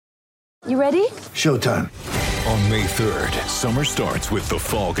You ready? Showtime. On May 3rd, summer starts with The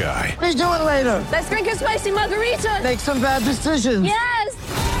Fall Guy. Let's do it later. Let's drink a spicy margarita. Make some bad decisions. Yes!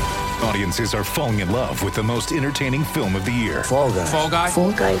 Audiences are falling in love with the most entertaining film of the year. Fall Guy. Fall Guy?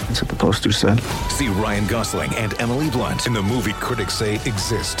 Fall guy. That's what the poster said. See Ryan Gosling and Emily Blunt in the movie critics say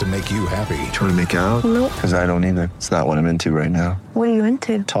exists to make you happy. Trying to make it out? Nope. Because I don't either. It's not what I'm into right now. What are you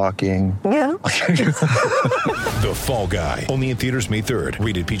into? Talking. Yeah. The Fall Guy. Only in theaters May 3rd.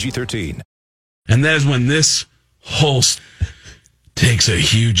 Rated PG-13. And that is when this host takes a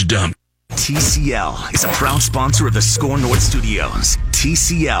huge dump. TCL is a proud sponsor of the Score North Studios.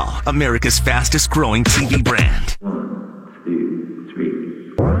 TCL, America's fastest growing TV brand. 1,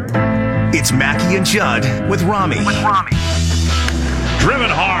 2, 3. It's Mackie and Judd with Rami.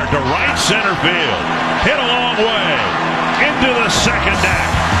 Driven hard to right center field. Hit a long way. Into the second deck.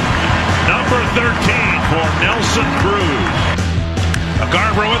 Number 13 for Nelson Cruz. A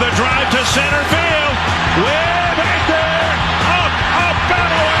Garver with a drive to center field. Way back there. Up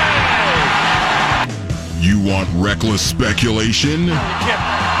and away. You want reckless speculation? You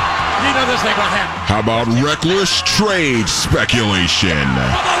know this ain't gonna happen. How about reckless trade speculation? For the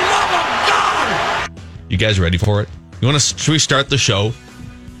love of God! You guys ready for it? Should we start the show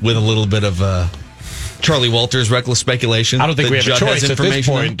with a little bit of Charlie Walters reckless speculation? I don't think we have a choice at this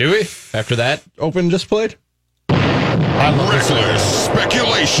point, do we? After that open just played? Reckless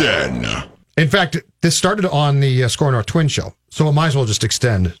speculation. In fact, this started on the Score North Twin Show, so it might as well just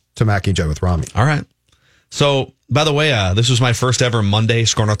extend to Mackie and Judd with Rami. All right. So, by the way, this was my first ever Monday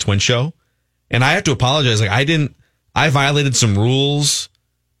Score North Twin Show, and I have to apologize. I violated some rules.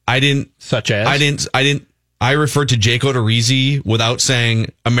 Such as? I referred to Jake Odorizzi without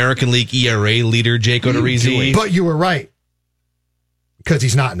saying American League ERA leader Jake Odorizzi. But you were right, because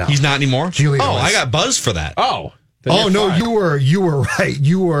he's not now. He's not anymore? Giolito I is. got buzzed for that. Oh. Oh, no, you were right.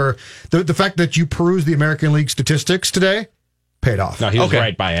 You were, the fact that you perused the American League statistics today paid off. No, he was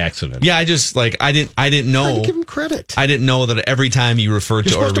right by accident. Yeah, I just, I didn't know. I didn't give him credit. I didn't know that every time you referred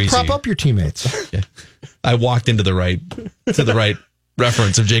You're to supposed Odorizzi. to prop up your teammates. Yeah. I walked into the right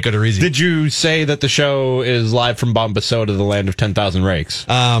reference of Jake Odorizzi. Did you say that the show is live from Bombasota, the land of 10,000 rakes?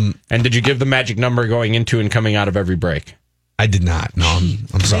 And did you give the magic number going into and coming out of every break? I did not. No,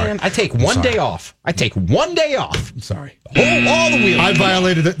 I'm sorry. Man, I take one day off. I'm sorry. All the wheels. I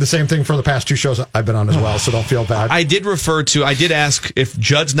violated the same thing for the past two shows I've been on as well, so don't feel bad. I did ask if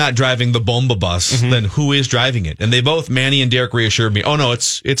Judd's not driving the Bomba bus, then who is driving it? And they both, Manny and Derek, reassured me, oh no,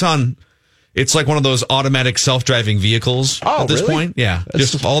 it's like one of those automatic self-driving vehicles at this point. Yeah,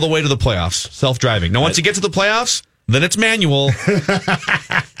 just all the way to the playoffs, self-driving. Now, once you get to the playoffs, then it's manual.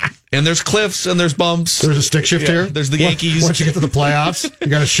 And there's cliffs and there's bumps. There's a stick shift here. There's the Yankees. Once you get to the playoffs, you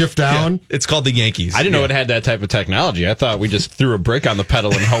got to shift down. Yeah, it's called the Yankees. I didn't know it had that type of technology. I thought we just threw a brick on the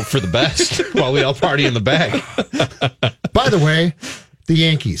pedal and hoped for the best while we all party in the back. By the way, the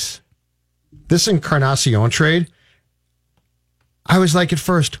Yankees, this Encarnacion trade, I was like at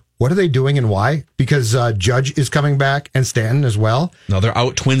first, what are they doing and why? Because Judge is coming back and Stanton as well. No, they're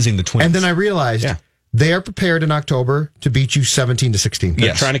out twinsing the Twins. And then I realized they are prepared in October to beat you 17-16.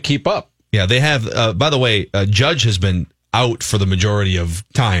 They're trying to keep up. Yeah, they have. By the way, Judge has been out for the majority of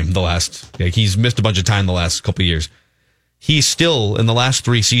time. He's missed a bunch of time the last couple of years. He's still, in the last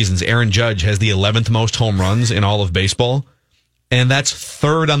 3 seasons, Aaron Judge has the 11th most home runs in all of baseball. And that's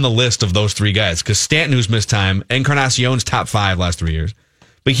third on the list of those 3 guys. Because Stanton, who's missed time, Encarnacion's top 5 last 3 years.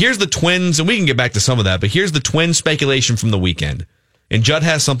 But here's the Twins, and we can get back to some of that, but here's the Twins speculation from the weekend. And Judd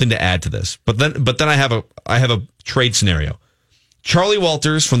has something to add to this. But then I have a trade scenario. Charlie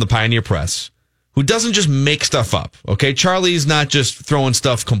Walters from the Pioneer Press, who doesn't just make stuff up, okay? Charlie's not just throwing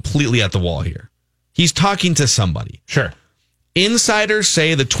stuff completely at the wall here. He's talking to somebody. Sure. Insiders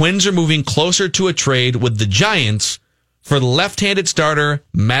say the Twins are moving closer to a trade with the Giants for the left-handed starter,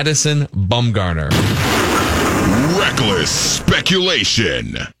 Madison Bumgarner. Reckless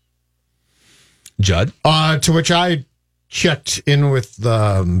speculation. Judd? To which I checked in with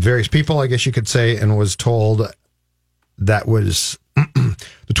various people, I guess you could say, and was told that was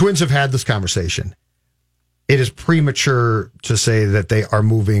the Twins have had this conversation. It is premature to say that they are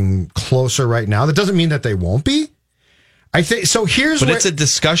moving closer right now. That doesn't mean that they won't be. I think so. But it's a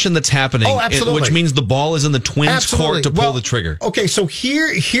discussion that's happening, which means the ball is in the Twins' court to pull the trigger. Okay, so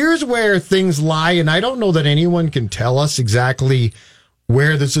here's where things lie, and I don't know that anyone can tell us exactly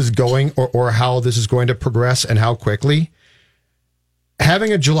where this is going or how this is going to progress and how quickly.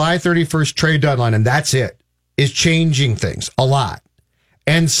 Having a July 31st trade deadline, and that's it, is changing things a lot.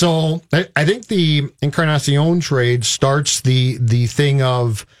 And so I think the Encarnacion trade starts the thing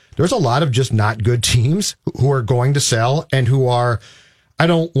of there's a lot of just not good teams who are going to sell and who are, I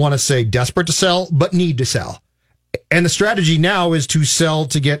don't want to say desperate to sell, but need to sell. And the strategy now is to sell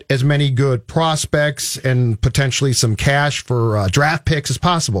to get as many good prospects and potentially some cash for draft picks as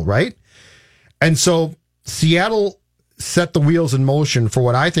possible, right? And so Seattle set the wheels in motion for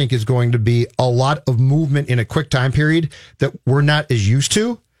what I think is going to be a lot of movement in a quick time period that we're not as used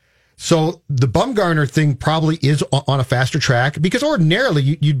to. So the Bumgarner thing probably is on a faster track because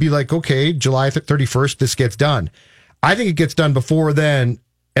ordinarily you'd be like, okay, July 31st, this gets done. I think it gets done before then.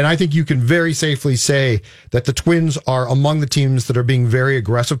 And I think you can very safely say that the Twins are among the teams that are being very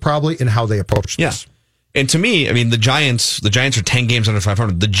aggressive probably in how they approach this. And to me, I mean, the Giants are 10 games under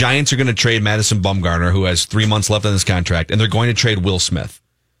 500. The Giants are going to trade Madison Bumgarner, who has 3 months left on this contract, and they're going to trade Will Smith.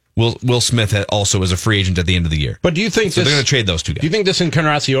 Will Smith also is a free agent at the end of the year. But do you think they're going to trade those two guys? Do you think this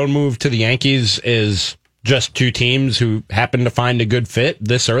Encarnacion move to the Yankees is just two teams who happen to find a good fit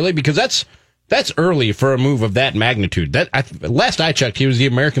this early? Because that's early for a move of that magnitude. Last I checked, he was the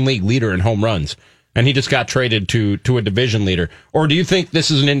American League leader in home runs, and he just got traded to a division leader. Or do you think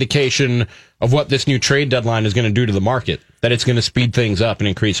this is an indication of what this new trade deadline is going to do to the market, that it's going to speed things up and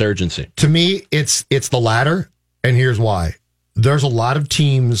increase urgency? To me, it's the latter, and here's why. There's a lot of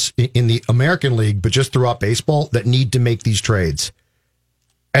teams in the American League, but just throughout baseball, that need to make these trades.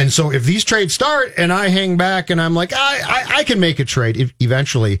 And so if these trades start and I hang back and I'm like, I can make a trade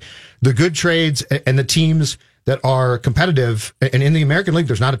eventually, the good trades and the teams that are competitive, and in the American League,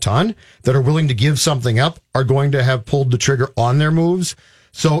 there's not a ton that are willing to give something up, are going to have pulled the trigger on their moves.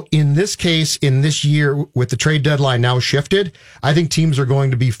 So in this case, in this year, with the trade deadline now shifted, I think teams are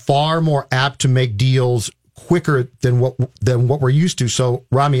going to be far more apt to make deals quicker than what we're used to. So,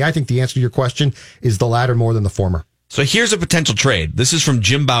 Rami, I think the answer to your question is the latter more than the former. So here's a potential trade. This is from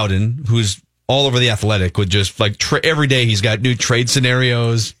Jim Bowden, who's all over The Athletic with just like every day he's got new trade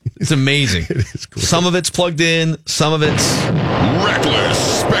scenarios. It's amazing. It is cool. Some of it's plugged in, some of it's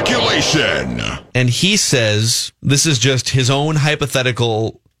reckless speculation. And he says this is just his own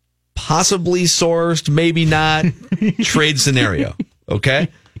hypothetical, possibly sourced, maybe not, trade scenario. Okay?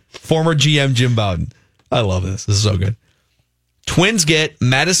 Former GM Jim Bowden. I love this. This is so good. Twins get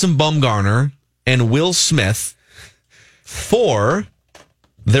Madison Bumgarner and Will Smith for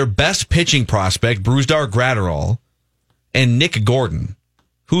their best pitching prospect, Brusdar Graterol, and Nick Gordon,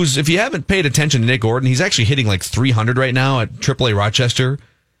 who's, if you haven't paid attention to Nick Gordon, he's actually hitting like 300 right now at AAA Rochester.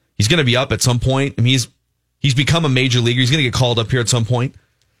 He's going to be up at some point. I mean, he's become a major leaguer. He's going to get called up here at some point.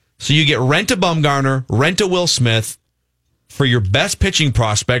 So you get rent a Bumgarner, rent a Will Smith for your best pitching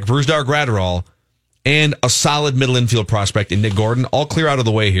prospect, Brusdar Graterol, and a solid middle infield prospect in Nick Gordon. All clear out of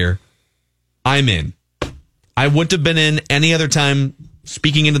the way here. I'm in. I wouldn't have been in any other time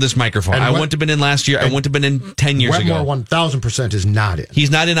speaking into this microphone. I wouldn't have been in last year. I wouldn't have been in 10 years ago. Wetmore 1,000% is not in. He's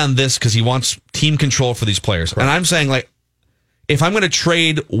not in on this because he wants team control for these players. Correct. And I'm saying, like, if I'm going to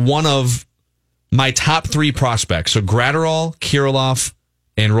trade one of my top 3 prospects, so Graterol, Kirilloff,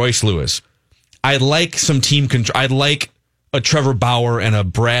 and Royce Lewis, I'd like some team control. I'd like a Trevor Bauer and a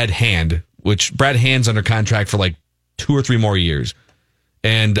Brad Hand, which Brad Hand's under contract for like 2 or 3 more years.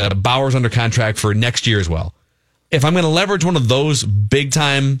 And Bauer's under contract for next year as well. If I'm going to leverage one of those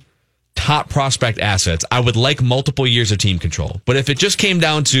big-time top prospect assets, I would like multiple years of team control. But if it just came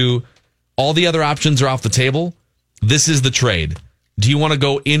down to all the other options are off the table, this is the trade. Do you want to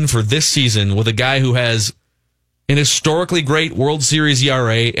go in for this season with a guy who has an historically great World Series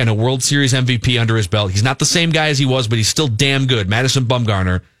ERA and a World Series MVP under his belt? He's not the same guy as he was, but he's still damn good. Madison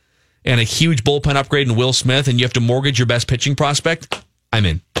Bumgarner. And a huge bullpen upgrade in Will Smith, and you have to mortgage your best pitching prospect? I'm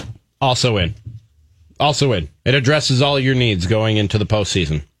in. Also in. It addresses all your needs going into the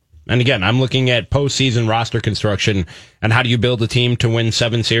postseason. And again, I'm looking at postseason roster construction and how do you build a team to win a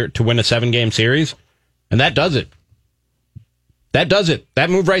 7-game series, and that does it. That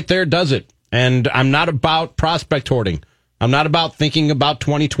move right there does it. And I'm not about prospect hoarding. I'm not about thinking about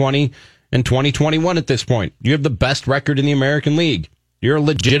 2020 and 2021 at this point. You have the best record in the American League. You're a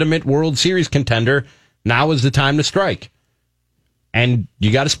legitimate World Series contender. Now is the time to strike. And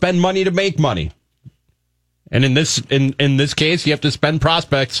you got to spend money to make money. And in this case, you have to spend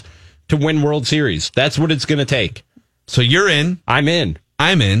prospects to win World Series. That's what it's going to take. So you're in. I'm in.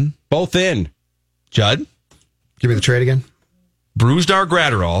 I'm in. Both in. Judd? Give me the trade again. Brusdar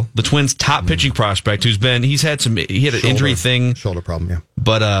Graterol, the Twins' top pitching prospect, he had an injury thing. Shoulder problem, yeah.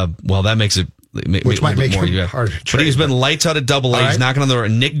 But, well, that makes it... Which might make it harder to trade. But he's been lights out at Double A. Right. He's knocking on the door.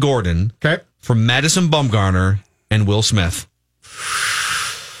 Nick Gordon. Okay. From Madison Bumgarner and Will Smith.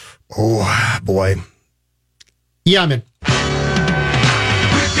 Oh, boy. Yeah, I'm in. We're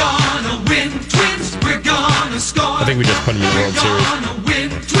gonna win, Twins. We're gonna score. I think we just put him in the World Series. We're gonna win,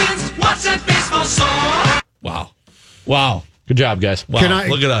 Twins. Watch that baseball soar. Wow. Good job, guys. Wow,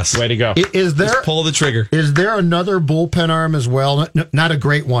 look at us. Way to go. Is there Just pull the trigger? Is there another bullpen arm as well? Not a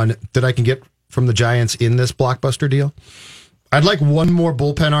great one that I can get from the Giants in this blockbuster deal. I'd like one more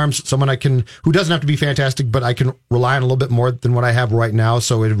bullpen arm, someone who doesn't have to be fantastic, but I can rely on a little bit more than what I have right now.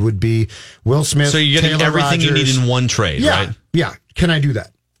 So it would be Will Smith. So you're getting Taylor everything Rogers. you need in one trade, yeah, right? Yeah. Can I do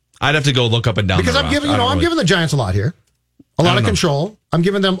that? I'd have to go look up and down because the I'm roster. giving the Giants a lot here, a lot of control. I'm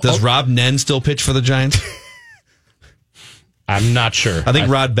giving them. Does Rob Nen still pitch for the Giants? I'm not sure. I think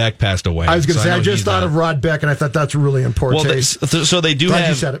Rod Beck passed away. I was going to say I just thought of Rod Beck, and I thought that's really important. Well, so they do Glad you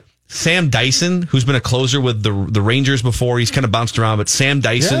have said it. Sam Dyson, who's been a closer with the Rangers before. He's kind of bounced around, but Sam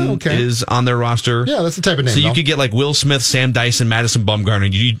Dyson is on their roster. Yeah, that's the type of name. So you could get like Will Smith, Sam Dyson, Madison Bumgarner,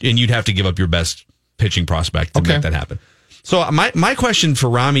 and you'd have to give up your best pitching prospect to make that happen. So my question for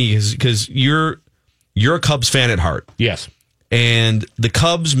Rami is, because you're a Cubs fan at heart. Yes. And the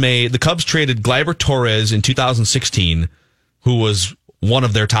Cubs traded Gleyber Torres in 2016, who was one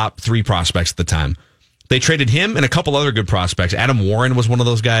of their top 3 prospects at the time. They traded him and a couple other good prospects. Adam Warren was one of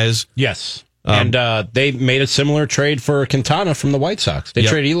those guys. Yes. And they made a similar trade for Quintana from the White Sox. They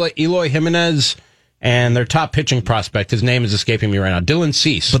traded Eloy Jimenez and their top pitching prospect. His name is escaping me right now. Dylan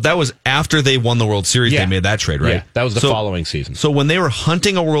Cease. But that was after they won the World Series. They made that trade, right? Yeah, that was the following season. So when they were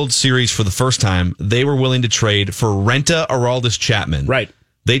hunting a World Series for the first time, they were willing to trade for Renta Aroldis Chapman. Right.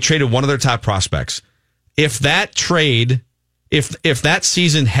 They traded one of their top prospects. If that trade... If that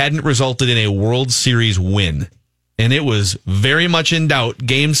season hadn't resulted in a World Series win, and it was very much in doubt,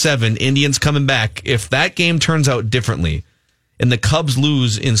 Game 7, Indians coming back, if that game turns out differently, and the Cubs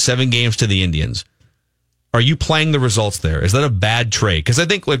lose in 7 games to the Indians, are you playing the results there? Is that a bad trade? Because I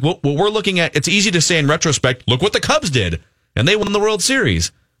think like what we're looking at, it's easy to say in retrospect, look what the Cubs did, and they won the World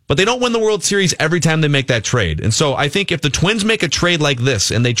Series. But they don't win the World Series every time they make that trade. And so I think if the Twins make a trade like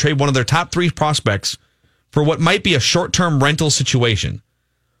this, and they trade one of their top 3 prospects for what might be a short-term rental situation,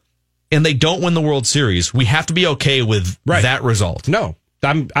 and they don't win the World Series, we have to be okay with that result. No.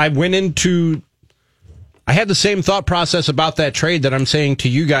 I had the same thought process about that trade that I'm saying to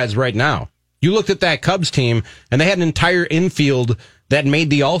you guys right now. You looked at that Cubs team, and they had an entire infield that made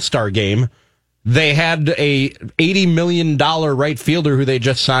the All-Star game. They had a $80 million right fielder who they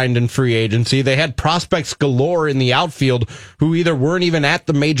just signed in free agency. They had prospects galore in the outfield who either weren't even at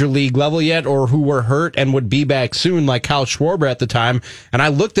the major league level yet or who were hurt and would be back soon, like Kyle Schwarber at the time. And I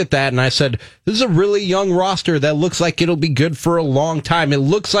looked at that and I said, this is a really young roster that looks like it'll be good for a long time. It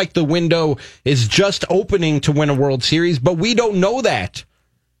looks like the window is just opening to win a World Series, but we don't know that.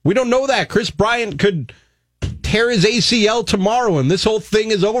 We don't know that. Chris Bryant could tear his ACL tomorrow and this whole thing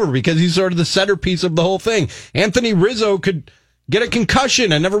is over because he's sort of the centerpiece of the whole thing. Anthony Rizzo could get a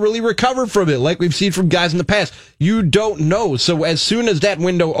concussion and never really recover from it like we've seen from guys in the past. You don't know. So as soon as that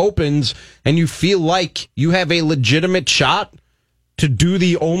window opens and you feel like you have a legitimate shot to do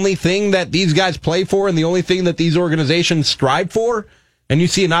the only thing that these guys play for and the only thing that these organizations strive for, and you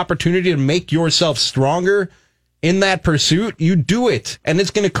see an opportunity to make yourself stronger in that pursuit, you do it. And it's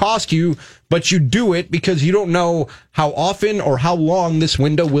going to cost you, but you do it because you don't know how often or how long this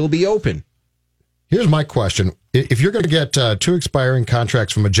window will be open. Here's my question. If you're going to get 2 expiring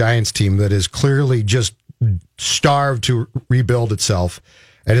contracts from a Giants team that is clearly just starved to rebuild itself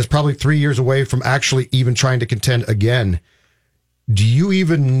and is probably 3 years away from actually even trying to contend again, do you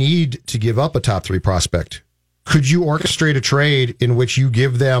even need to give up a top 3 prospect? Could you orchestrate a trade in which you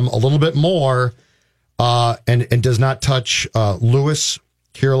give them a little bit more and does not touch Lewis,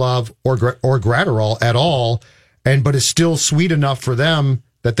 Kirilov, or Gratterall at all, but is still sweet enough for them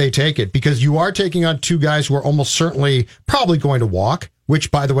that they take it? Because you are taking on 2 guys who are almost certainly probably going to walk, which,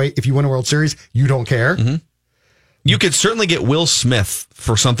 by the way, if you win a World Series, you don't care. Mm-hmm. You could certainly get Will Smith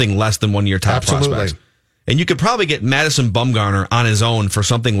for something less than one of your top prospects. And you could probably get Madison Bumgarner on his own for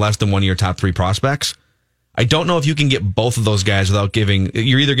something less than one of your top 3 prospects. I don't know if you can get both of those guys without giving...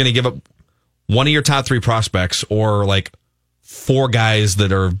 You're either going to give up one of your top 3 prospects or like 4 guys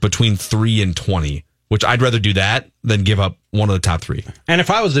that are between 3 and 20, which I'd rather do that than give up one of the top 3. And if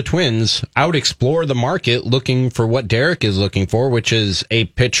I was the Twins, I would explore the market looking for what Derek is looking for, which is a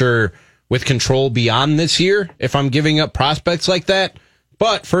pitcher with control beyond this year if I'm giving up prospects like that.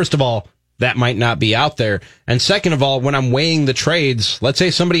 But first of all, that might not be out there. And second of all, when I'm weighing the trades, let's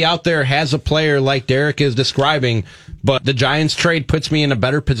say somebody out there has a player like Derek is describing, but the Giants trade puts me in a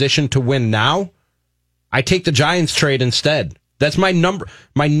better position to win now, I take the Giants trade instead. That's my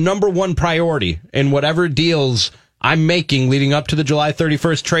number 1 priority in whatever deals I'm making leading up to the July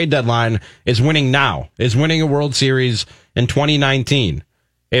 31st trade deadline is winning now, is winning a World Series in 2019.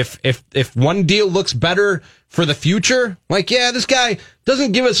 If one deal looks better for the future, like, yeah, this guy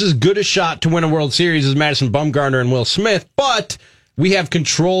doesn't give us as good a shot to win a World Series as Madison Bumgarner and Will Smith, but we have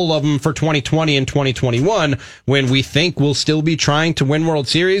control of them for 2020 and 2021 when we think we'll still be trying to win World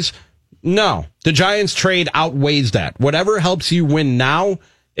Series. No, the Giants trade outweighs that. Whatever helps you win now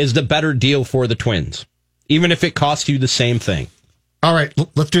is the better deal for the Twins, even if it costs you the same thing. All right,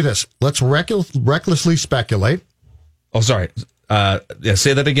 let's do this. Let's recklessly speculate. Oh, sorry.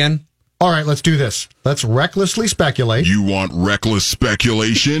 Say that again. All right, let's do this. Let's recklessly speculate. You want reckless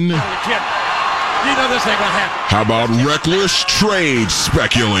speculation? You know this ain't gonna happen. How about reckless trade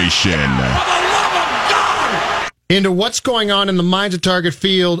speculation? Into what's going on in the minds of Target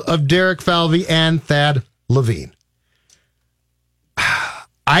Field of Derek Falvey and Thad Levine.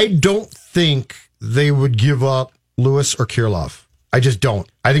 I don't think they would give up Lewis or Kirilloff. I just don't.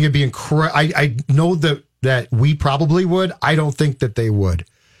 I think it'd be incredible. I know that we probably would. I don't think that they would.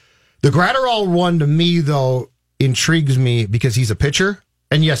 The Gratterall one, to me, though, intrigues me because he's a pitcher.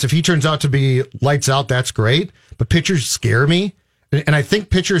 And yes, if he turns out to be lights out, that's great. But pitchers scare me. And I think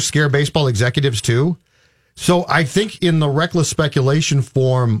pitchers scare baseball executives, too. So I think in the reckless speculation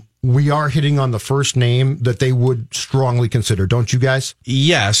form, we are hitting on the first name that they would strongly consider. Don't you guys?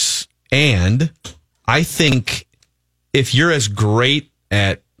 Yes. And I think if you're as great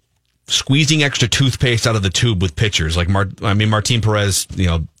at squeezing extra toothpaste out of the tube with pitchers, like Martin Perez,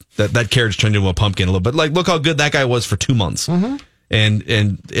 that carriage turned into a pumpkin a little bit. Like, look how good that guy was for 2 months. Mm-hmm.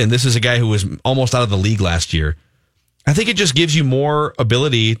 And this is a guy who was almost out of the league last year. I think it just gives you more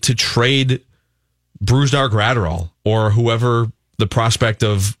ability to trade Brusdar Gratterall or whoever the prospect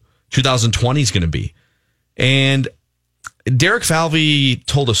of 2020 is going to be. And Derek Falvey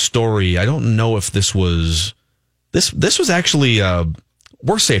told a story. I don't know if this was actually,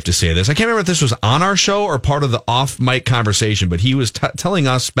 we're safe to say this. I can't remember if this was on our show or part of the off-mic conversation, but he was telling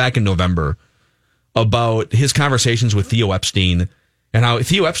us back in November about his conversations with Theo Epstein and how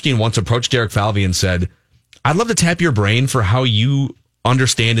Theo Epstein once approached Derek Falvey and said, I'd love to tap your brain for how you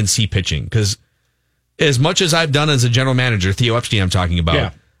understand and see pitching. Because as much as I've done as a general manager, Theo Epstein I'm talking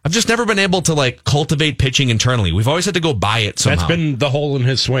about, I've just never been able to cultivate pitching internally. We've always had to go buy it somehow. That's been the hole in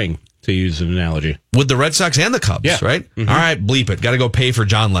his swing, to use an analogy. With the Red Sox and the Cubs, right? Mm-hmm. All right, bleep it. Got to go pay for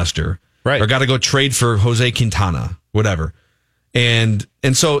John Lester. Right. Or got to go trade for Jose Quintana, whatever. And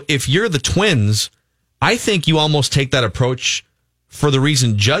so if you're the Twins, I think you almost take that approach for the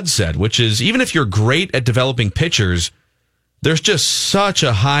reason Judd said, which is even if you're great at developing pitchers, there's just such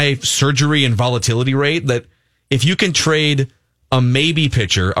a high surgery and volatility rate that if you can trade a maybe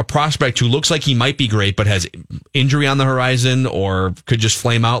pitcher, a prospect who looks like he might be great but has injury on the horizon or could just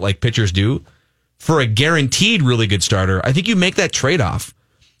flame out like pitchers do, for a guaranteed really good starter, I think you make that trade-off.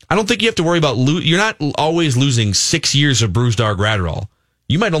 I don't think you have to worry about you're not always losing 6 years of Brusdar Gratterall.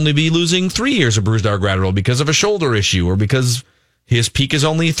 You might only be losing 3 years of Brusdar Gratterall because of a shoulder issue or because his peak is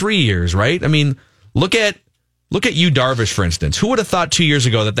only 3 years, right? I mean, look at Yu Darvish, for instance. Who would have thought 2 years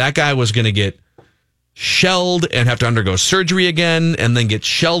ago that guy was going to get shelled and have to undergo surgery again and then get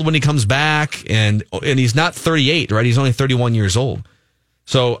shelled when he comes back? And he's not 38, right? He's only 31 years old.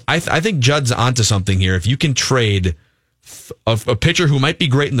 So I think Judd's onto something here. If you can trade a pitcher who might be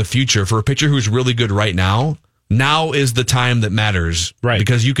great in the future for a pitcher who's really good right now, now is the time that matters, right?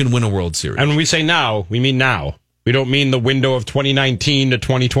 Because you can win a World Series. And when we say now, we mean now. We don't mean the window of 2019 to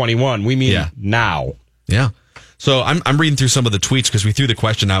 2021. We mean now. Yeah. So I'm reading through some of the tweets because we threw the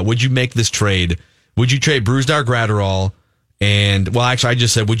question out. Would you make this trade? Would you trade Brusdar Gratterall? And, well, actually, I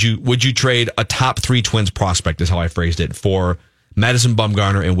just said, would you trade a top 3 Twins prospect is how I phrased it, for Madison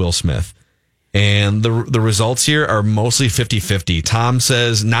Bumgarner and Will Smith? And the results here are mostly 50-50. Tom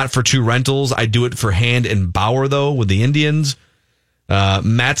says, not for 2 rentals. I do it for Hand and Bauer, though, with the Indians.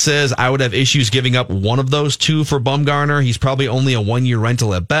 Matt says, I would have issues giving up one of those 2 for Bumgarner. He's probably only a 1-year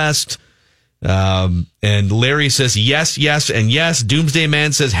rental at best. And Larry says, yes, and yes. Doomsday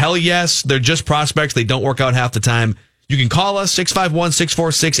Man says, hell yes. They're just prospects. They don't work out half the time. You can call us,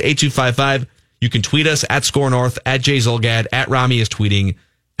 651-646-8255. You can tweet us at Score North, at Jay Zulgad, at Rami is tweeting,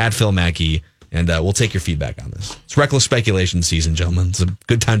 at Phil Mackey. And we'll take your feedback on this. It's reckless speculation season, gentlemen. It's a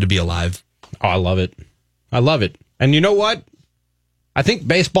good time to be alive. Oh, I love it. I love it. And you know what? I think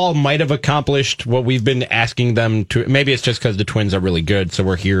baseball might have accomplished what we've been asking them to. Maybe it's just because the Twins are really good, so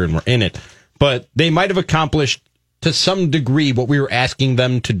we're here and we're in it. But they might have accomplished to some degree what we were asking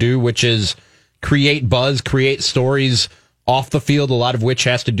them to do, which is create buzz, create stories off the field, a lot of which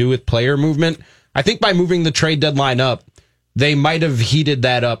has to do with player movement. I think by moving the trade deadline up, they might have heated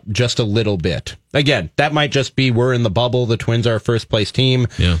that up just a little bit. Again, that might just be we're in the bubble. The Twins are a first-place team,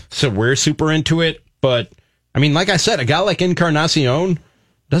 so we're super into it. But, I mean, like I said, a guy like Encarnacion,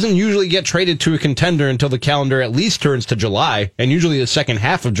 doesn't usually get traded to a contender until the calendar at least turns to July, and usually the second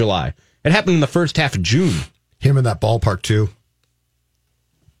half of July. It happened in the first half of June. Him in that ballpark, too.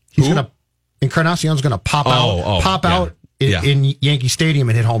 Encarnacion's going to pop out in Yankee Stadium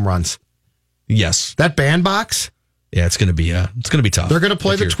and hit home runs. Yes. That bandbox? Yeah, it's going to be tough. They're going to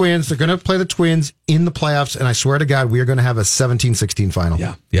play the Twins. They're going to play the Twins in the playoffs, and I swear to God, we are going to have a 17-16 final.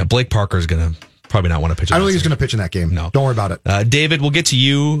 Yeah. Blake Parker is going to probably not want to pitch. I don't think he's going to pitch in that game. No, don't worry about it. David, we'll get to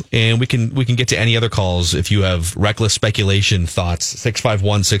you, and we can get to any other calls if you have reckless speculation thoughts.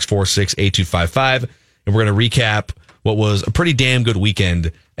 651-646-8255, and we're going to recap what was a pretty damn good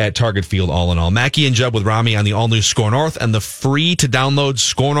weekend at Target Field. All in all, Mackie and Judd with Rami on the all new Score North and the free to download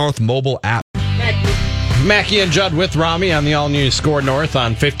Score North mobile app. Mackie and Judd with Rami on the all-new Score North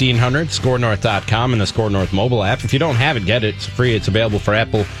on 1500, scorenorth.com, and the Score North mobile app. If you don't have it, get it. It's free. It's available for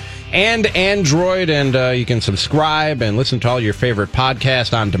Apple and Android, and you can subscribe and listen to all your favorite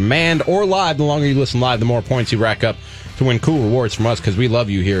podcasts on demand or live. The longer you listen live, the more points you rack up to win cool rewards from us, because we love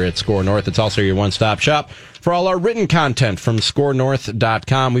you here at Score North. It's also your one-stop shop for all our written content from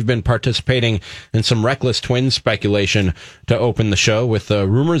scorenorth.com. We've been participating in some reckless Twins speculation to open the show, with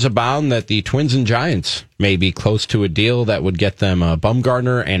rumors abound that the Twins and Giants may be close to a deal that would get them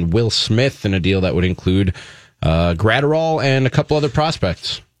Bumgarner and Will Smith, in a deal that would include Gratterall and a couple other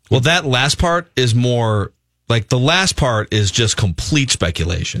prospects. Well, that last part is more like the last part is just complete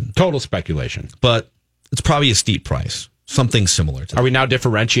speculation. Total speculation. But it's probably a steep price. Something similar to that. Are we now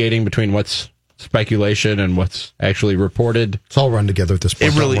differentiating between what's speculation and what's actually reported? It's all run together at this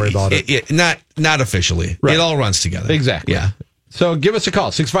point. Don't worry about it. Not officially. Right. It all runs together. Exactly. Yeah. So give us a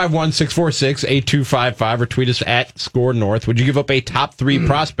call, 651-646-8255, or tweet us at Score North. Would you give up a top three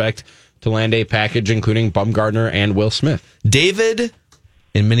prospect to land a package including Bumgarner and Will Smith? David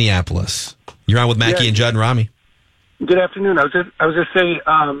in Minneapolis. You're on with Mackie and Judd and Rami. Good afternoon. I was just saying,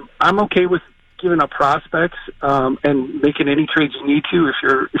 I'm okay with giving up prospects and making any trades you need to if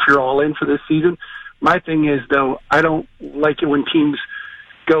you're all in for this season. My thing is, though, I don't like it when teams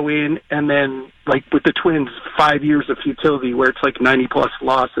go in and then, like with the Twins, 5 years of futility where it's like 90-plus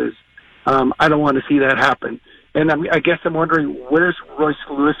losses. I don't want to see that happen. And I guess I'm wondering, where's Royce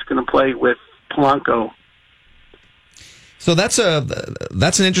Lewis going to play with Polanco? So that's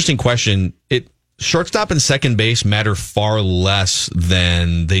an interesting question. Shortstop and second base matter far less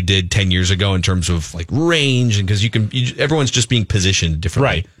than they did 10 years ago in terms of like range, and because everyone's just being positioned differently.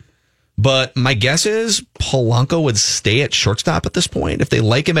 Right. But my guess is Polanco would stay at shortstop at this point. If they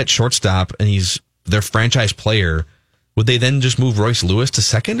like him at shortstop and he's their franchise player, would they then just move Royce Lewis to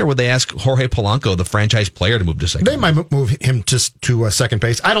second, or would they ask Jorge Polanco, the franchise player, to move to second? They might move him to second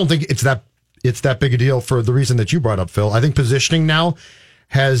base. I don't think it's that big a deal for the reason that you brought up, Phil. I think positioning now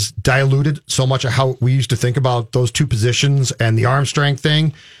has diluted so much of how we used to think about those two positions and the arm strength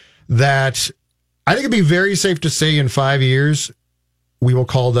thing that I think it'd be very safe to say in 5 years, we will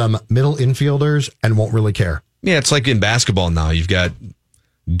call them middle infielders and won't really care. Yeah, it's like in basketball now. You've got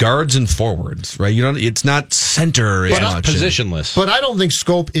guards and forwards, right? It's not center as much. Positionless. But I don't think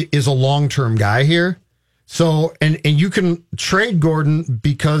Scope is a long-term guy here. So, and you can trade Gordon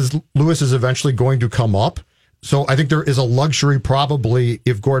because Lewis is eventually going to come up. So I think there is a luxury probably,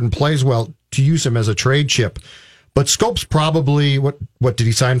 if Gordon plays well, to use him as a trade chip. But Scope's probably, what did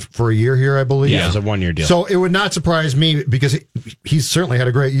he sign for a year here, I believe? Yeah, it was a one-year deal. So it would not surprise me, because he's certainly had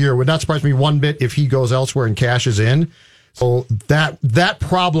a great year. It would not surprise me one bit if he goes elsewhere and cashes in. So that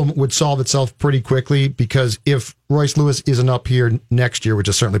problem would solve itself pretty quickly, because if Royce Lewis isn't up here next year, which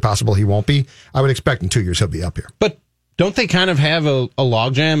is certainly possible he won't be, I would expect in 2 years he'll be up here. But don't they kind of have a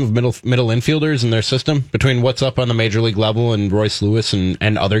logjam of middle infielders in their system between what's up on the major league level and Royce Lewis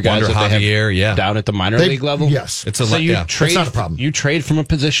and other guys Wander that they Javier, have down at the minor league level? Yes. It's trade, not a problem. You trade from a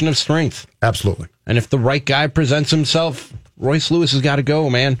position of strength. Absolutely. And if the right guy presents himself, Royce Lewis has got to go,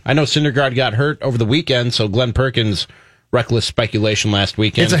 man. I know Syndergaard got hurt over the weekend, so Glenn Perkins' reckless speculation last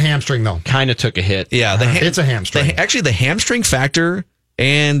weekend. It's a hamstring, though. Kind of took a hit. Yeah, it's a hamstring. Actually, the hamstring factor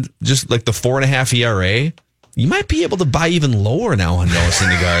and just like the 4.5 ERA, you might be able to buy even lower now on Noah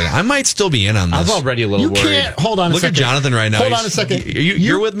Syndergaard. I might still be in on this. I was already a little worried. Can't, hold on a Look second. at Jonathan right now. Hold on a second.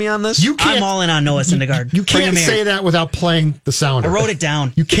 You're with me on this? I'm all in on Noah Syndergaard. You can't say that without playing the sounder. I wrote it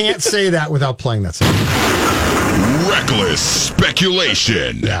down. You can't say that without playing that sounder. Reckless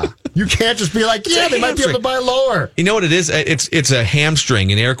speculation. Yeah. You can't just be like, they might be able to buy lower. You know what it is? It's a hamstring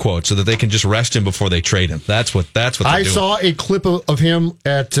in air quotes, so that they can just rest him before they trade him. That's what they're doing. I saw a clip of him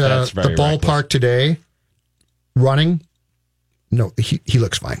at the ballpark today running. No, he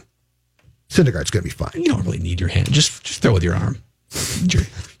looks fine. Syndergaard's going to be fine. You don't really need your hand. Just throw with your arm.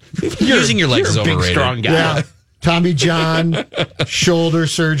 Using your legs is overrated. Big, strong guy. Yeah. Tommy John, shoulder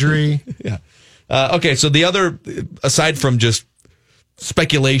surgery. Yeah. Okay, so the other, aside from just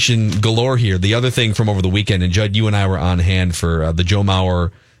speculation galore here, the other thing from over the weekend, and Judd, you and I were on hand for the Joe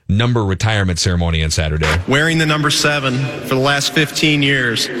Mauer number retirement ceremony on Saturday. Wearing the number 7 for the last 15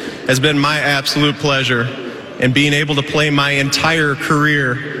 years has been my absolute pleasure, and being able to play my entire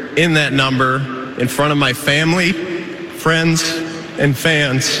career in that number in front of my family, friends, and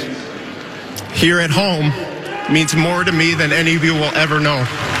fans here at home means more to me than any of you will ever know.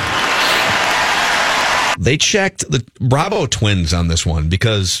 They checked the Bravo twins on this one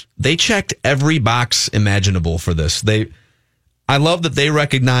because they checked every box imaginable for this. I love that they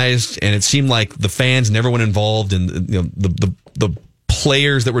recognized, and it seemed like the fans and everyone involved, and the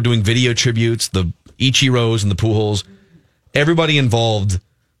players that were doing video tributes, the Ichiros and the Pujols, everybody involved,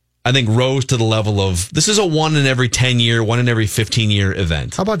 I think, rose to the level of, this is a 1 in every 10 year, 1 in every 15 year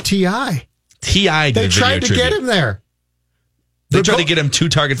event. How about T.I.? T.I. did They tried to get him there. They tried to get him to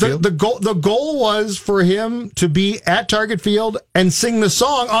Target Field? The goal was for him to be at Target Field and sing the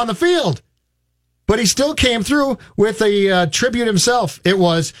song on the field. But he still came through with a tribute himself. It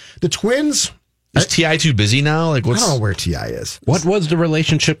was the Twins. Is T.I. too busy now? Like, I don't know where T.I. is. What was the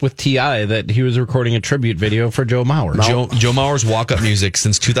relationship with T.I. that he was recording a tribute video for Joe Mauer? Joe Mauer's walk-up music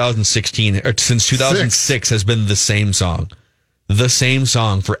since 2016, or since 2006 has been the same song. The same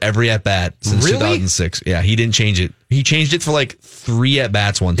song for every at-bat since 2006. Yeah, he didn't change it. He changed it for like 3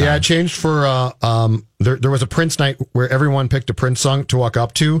 at-bats one time. Yeah, it changed for, there was a Prince night where everyone picked a Prince song to walk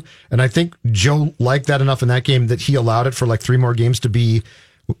up to. And I think Joe liked that enough in that game that he allowed it for like 3 more games to be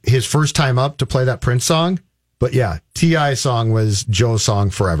his first time up to play that Prince song. But yeah, T.I. song was Joe's song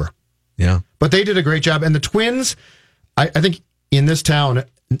forever. Yeah. But they did a great job. And the Twins, I think in this town,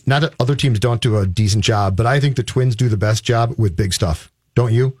 not that other teams don't do a decent job, but I think the Twins do the best job with big stuff.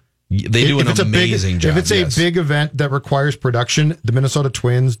 Don't you? They do an amazing job. If it's a big event that requires production, the Minnesota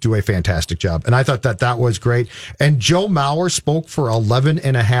Twins do a fantastic job. And I thought that was great. And Joe Mauer spoke for 11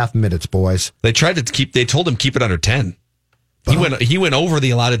 and a half minutes, boys. They told him keep it under 10. He went over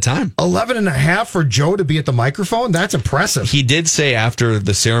the allotted time. 11 and a half for Joe to be at the microphone? That's impressive. He did say after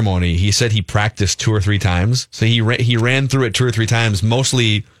the ceremony, he said he practiced 2 or 3 times. So he ran through it 2 or 3 times,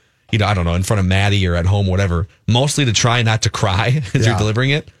 mostly, I don't know, in front of Maddie or at home, whatever, mostly to try not to cry as you're delivering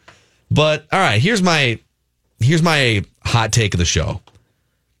it. But all right, here's my hot take of the show.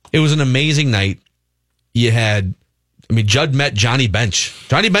 It was an amazing night. Judd met Johnny Bench.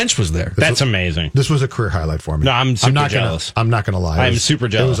 Johnny Bench was there. That's amazing. This was a career highlight for me. No, I'm super jealous. I'm not going to lie. I'm super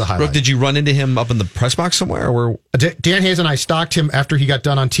jealous. It was a highlight. Brooke, did you run into him up in the press box somewhere? Or Dan Hayes and I stalked him after he got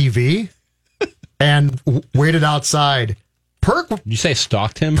done on TV and waited outside. You say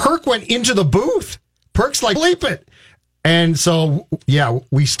stalked him? Perk went into the booth. Perk's like, bleep it. And so, yeah,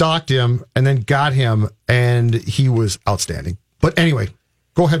 we stalked him and then got him, and he was outstanding. But anyway,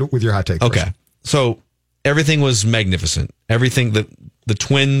 go ahead with your hot take. Okay. First. So everything was magnificent. Everything that the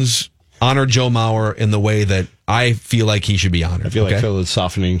Twins honored Joe Mauer in the way that I feel like he should be honored. I feel like Phil is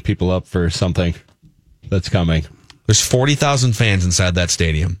softening people up for something that's coming. There's 40,000 fans inside that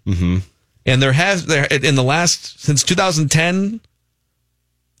stadium. Mm-hmm. And since 2010,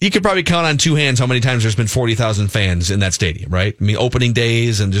 you could probably count on 2 hands how many times there's been 40,000 fans in that stadium, right? I mean, opening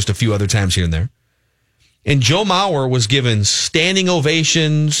days and just a few other times here and there. And Joe Mauer was given standing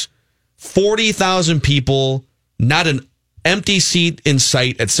ovations, 40,000 people, not an empty seat in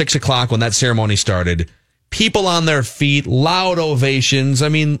sight at 6 o'clock when that ceremony started. People on their feet, loud ovations. I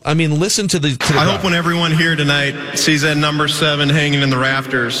mean, listen to the I hope when everyone here tonight sees that number 7 hanging in the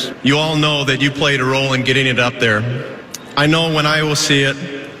rafters, you all know that you played a role in getting it up there. I know when I will see it,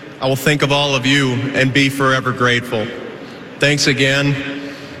 I will think of all of you and be forever grateful. Thanks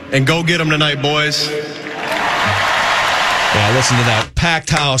again, and go get them tonight, boys. Yeah, listen to that.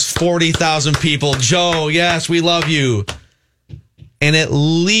 Packed house, 40,000 people. Joe, yes, we love you. And at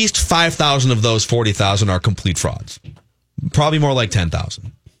least 5,000 of those 40,000 are complete frauds. Probably more like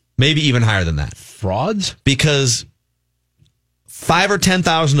 10,000. Maybe even higher than that. Frauds? Because 5,000 or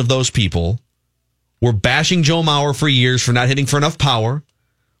 10,000 of those people were bashing Joe Mauer for years for not hitting for enough power.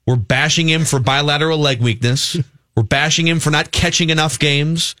 We're bashing him for bilateral leg weakness. We're bashing him for not catching enough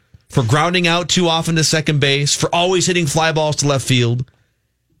games, for grounding out too often to second base, for always hitting fly balls to left field.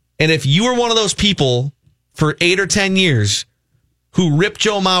 And if you were one of those people for 8 or 10 years who ripped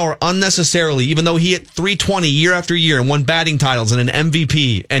Joe Mauer unnecessarily, even though he hit .320 year after year and won batting titles and an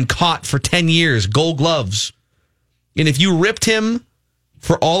MVP and caught for 10 years Gold Gloves, and if you ripped him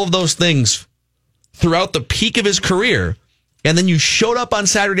for all of those things throughout the peak of his career, and then you showed up on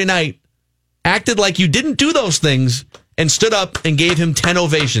Saturday night, acted like you didn't do those things, and stood up and gave him 10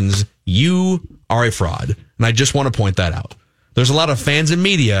 ovations, you are a fraud. And I just want to point that out. There's a lot of fans and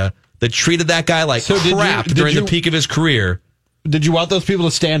media that treated that guy like crap during the peak of his career. Did you want those people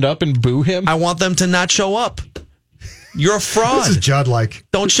to stand up and boo him? I want them to not show up. You're a fraud. This is Judd-like.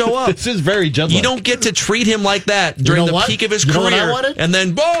 Don't show up. This is very Judd-like. You don't get to treat him like that during the peak of his career. What I wanted? And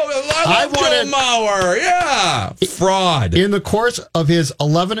then, I love Joe Mauer. Yeah. Fraud. In the course of his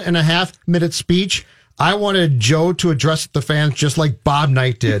 11.5-minute speech, I wanted Joe to address the fans just like Bob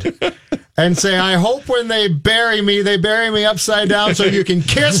Knight did. And say, I hope when they bury me upside down so you can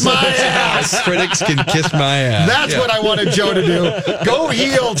kiss my ass. Critics can kiss my ass. That's what I wanted Joe to do. Go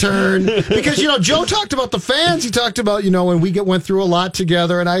heel turn. Because, Joe talked about the fans. He talked about, when we went through a lot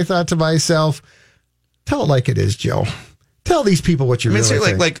together. And I thought to myself, tell it like it is, Joe. Tell these people what you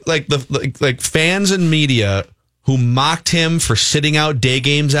really think. Like fans and media who mocked him for sitting out day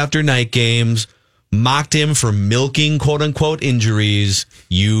games after night games, mocked him for milking quote-unquote injuries.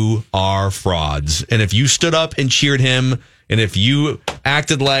 You are frauds. And if you stood up and cheered him, and if you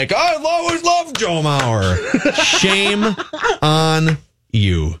acted like, I always loved Joe Mauer, shame on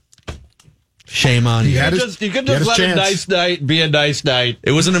you. Shame on you. You could just let a nice night be a nice night.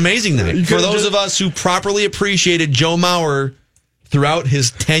 It was an amazing night. For those of us who properly appreciated Joe Mauer throughout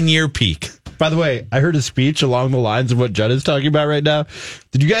his 10-year peak. By the way, I heard a speech along the lines of what Judd is talking about right now.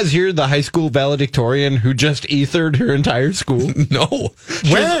 Did you guys hear the high school valedictorian who just ethered her entire school? No.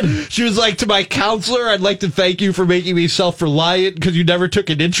 She was like, to my counselor, I'd like to thank you for making me self-reliant because you never took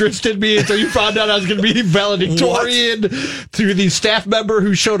an interest in me until you found out I was going to be valedictorian. To the staff member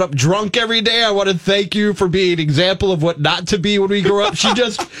who showed up drunk every day, I want to thank you for being an example of what not to be when we grow up. She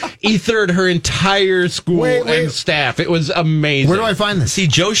just ethered her entire school and staff. It was amazing. Where do I find this? See,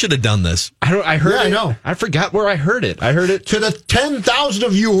 Joe should have done this. I heard it. I know. I forgot where I heard it. I heard it. To the 10,000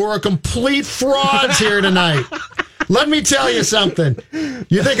 of you who are complete frauds here tonight, let me tell you something.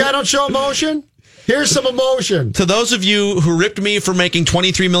 You think I don't show emotion? Here's some emotion. To those of you who ripped me for making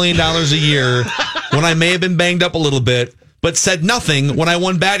 $23 million a year when I may have been banged up a little bit, but said nothing when I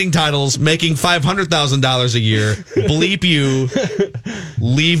won batting titles making $500,000 a year, bleep you,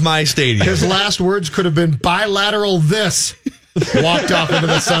 leave my stadium. His last words could have been bilateral this. Walked off into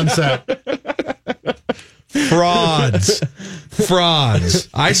the sunset. Frauds.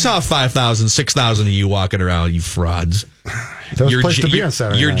 I saw 5,000, 6,000 of you walking around, you frauds. That was a place to be on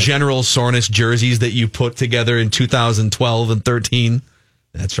Saturday Your night. General Soreness jerseys that you put together in 2012 and 13.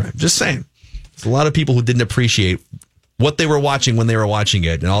 That's right. Just saying. There's a lot of people who didn't appreciate what they were watching when they were watching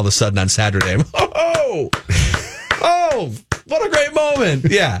it. And all of a sudden on Saturday, what a great moment.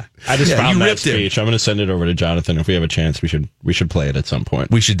 Yeah. I just found that speech. I'm going to send it over to Jonathan. If we have a chance, we should play it at some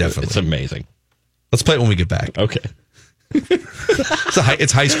point. We should definitely. It's amazing. Let's play it when we get back. Okay.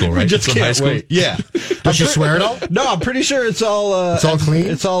 It's high school, right? Just can't wait. Yeah. Does she swear at all? No, I'm pretty sure it's all clean?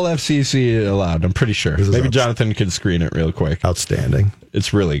 It's all FCC allowed. I'm pretty sure. Maybe Jonathan could screen it real quick. Outstanding.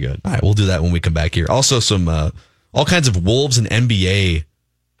 It's really good. All right, we'll do that when we come back here. Also, some all kinds of Wolves and NBA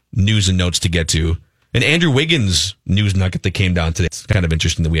news and notes to get to. An Andrew Wiggins news nugget that came down today. It's kind of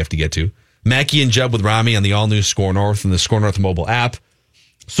interesting that we have to get to. Mackie and Judd with Rami on the all-new Score North and the Score North mobile app.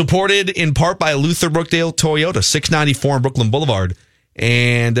 Supported in part by Luther Brookdale Toyota, 694 on Brooklyn Boulevard.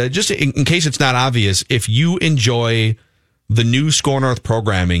 And just in case it's not obvious, if you enjoy the new Score North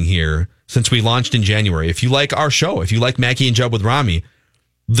programming here since we launched in January, if you like our show, if you like Mackie and Judd with Rami,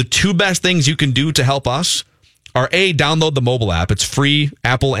 the two best things you can do to help us are A, download the mobile app. It's free,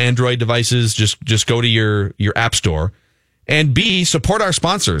 Apple, Android devices. Just go to your app store. And B, support our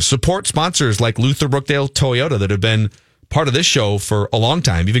sponsors. Support sponsors like Luther Brookdale Toyota that have been part of this show for a long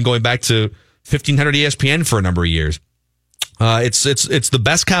time, even going back to 1500 ESPN for a number of years. It's the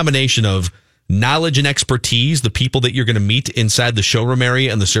best combination of knowledge and expertise, the people that you're going to meet inside the showroom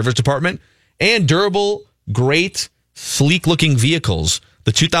area and the service department, and durable, great, sleek-looking vehicles.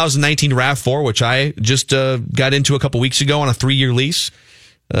 The 2019 RAV4, which I just got into a couple weeks ago on a 3-year lease,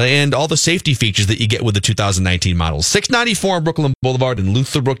 and all the safety features that you get with the 2019 models. 694 on Brooklyn Boulevard and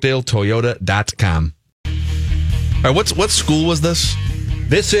LutherBrookdaleToyota.com. All right, what school was this?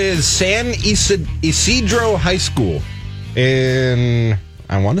 This is San Isidro High School in,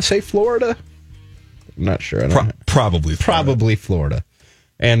 I want to say Florida. I'm not sure. Probably Florida.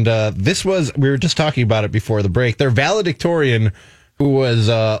 And this was, we were just talking about it before the break. Their valedictorian, who was,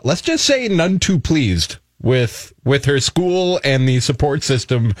 let's just say, none too pleased with her school and the support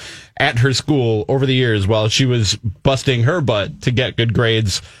system at her school over the years while she was busting her butt to get good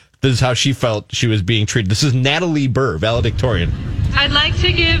grades. This is how she felt she was being treated. This is Natalie Burr, valedictorian. I'd like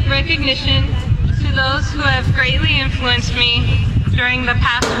to give recognition to those who have greatly influenced me during the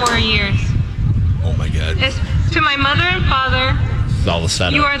past 4 years. Oh, my God. It's to my mother and father, It's all the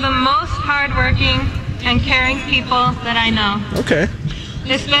setup. you are the most hardworking, and caring people that I know. Okay.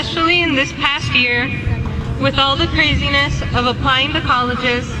 Especially in this past year, with all the craziness of applying to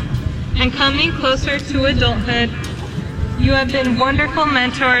colleges and coming closer to adulthood, you have been wonderful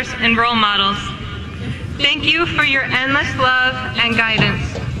mentors and role models. Thank you for your endless love and guidance.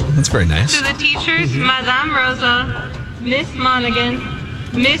 That's very nice. To the teachers, Madame Rosa, Miss Monaghan,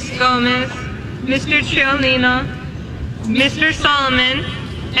 Miss Gomez, Mr. Triolino, Mr. Solomon,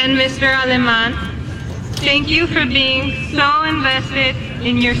 and Mr. Aleman, thank you for being so invested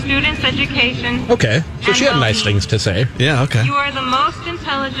in your students' education. Okay. So she had nice things to say. Yeah, okay. You are the most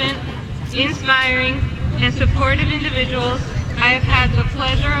intelligent, inspiring, and supportive individuals I have had the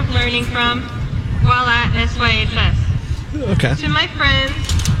pleasure of learning from while at SYHS. Okay. To my friends,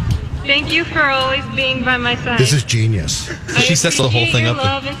 thank you for always being by my side. This is genius. She sets the whole thing your up.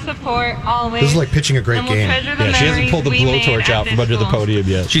 love and support always. This is like pitching a great And we'll game. treasure the Yeah, she hasn't memories pulled the we made blowtorch at out from this under the school. podium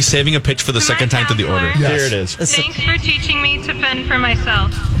yet. She's saving a pitch for the second time through the order. Yes. Here it is. Thanks for teaching me to fend for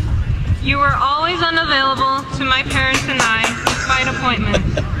myself. You were always unavailable to my parents and I, despite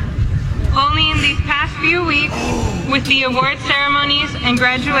appointments. Only in these past few weeks, with the award ceremonies and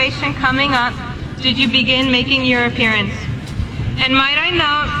graduation coming up, did you begin making your appearance. And might I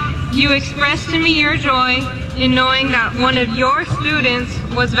note, you expressed to me your joy in knowing that one of your students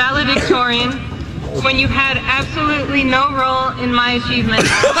was valedictorian when you had absolutely no role in my achievement.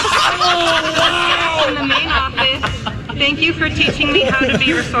 In the main office, thank you for teaching me how to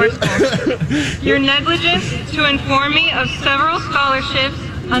be resourceful. Your negligence to inform me of several scholarships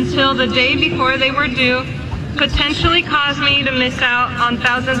until the day before they were due potentially caused me to miss out on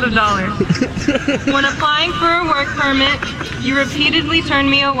thousands of dollars. When applying for a work permit, you repeatedly turned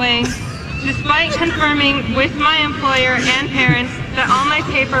me away, despite confirming with my employer and parents that all my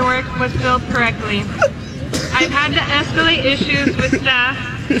paperwork was filled correctly. I've had to escalate issues with staff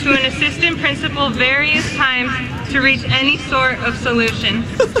to an assistant principal various times to reach any sort of solution.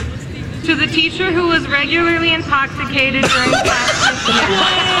 To the teacher who was regularly intoxicated during classes,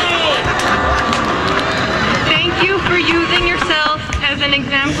 thank you for using yourself as an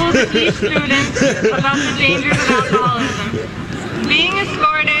example to teach students about the dangers of alcoholism. Being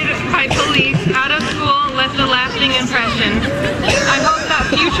escorted by police out of school left a lasting impression. I hope that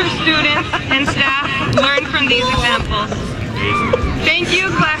future students and staff learn from these examples. Thank you,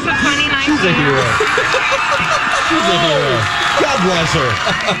 class of 2019. She's a hero. She's a hero. God bless her.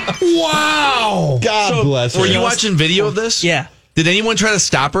 Wow. God bless her. Were you watching video of this? Yeah. Did anyone try to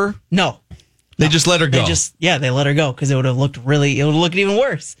stop her? No. They just let her go. They let her go because it would have looked even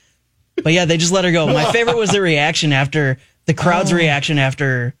worse. But yeah, they just let her go. My favorite was the reaction after the crowd's reaction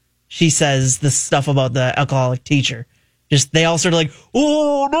after she says this stuff about the alcoholic teacher. Just they all sort of like,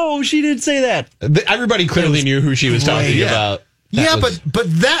 oh no, she didn't say that. Everybody clearly knew who she was talking about. But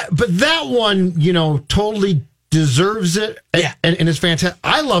that one, totally deserves it. And it's fantastic.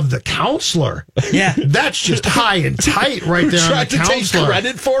 I love the counselor. Yeah, that's just high and tight right there. Tried to take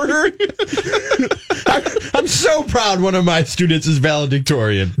credit for her. I'm so proud. One of my students is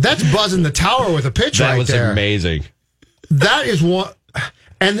valedictorian. That's buzzing the tower with a pitch that right was there. Amazing. That is one,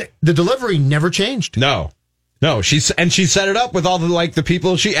 and the delivery never changed. No, she set it up with all the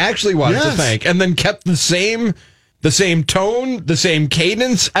people she actually wanted to thank, and then kept the same tone, the same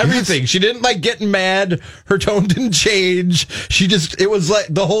cadence, everything. Yes. She didn't get mad. Her tone didn't change. It was like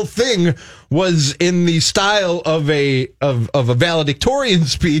the whole thing was in the style of a valedictorian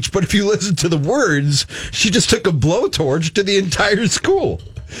speech. But if you listen to the words, she just took a blowtorch to the entire school.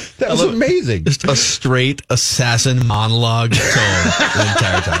 That was amazing. Just a straight assassin monologue tone the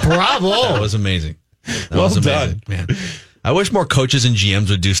entire time. Bravo. That was amazing. That well was amazing, done, man. I wish more coaches and GMs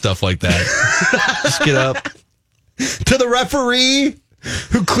would do stuff like that. Just get up. To the referee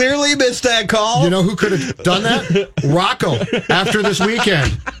who clearly missed that call. You know who could have done that? Rocco, after this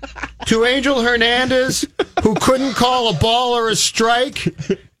weekend. To Angel Hernandez, who couldn't call a ball or a strike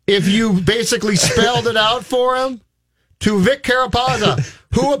if you basically spelled it out for him. To Vic Carapazza,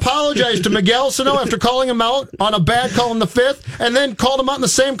 who apologized to Miguel Sano after calling him out on a bad call in the 5th and then called him out in the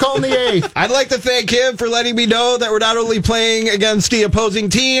same call in the 8th. I'd like to thank him for letting me know that we're not only playing against the opposing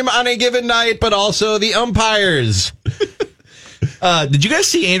team on a given night, but also the umpires. Did you guys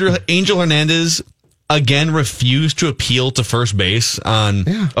see Angel Hernandez again refuse to appeal to first base on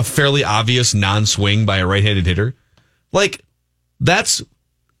a fairly obvious non-swing by a right-handed hitter? That's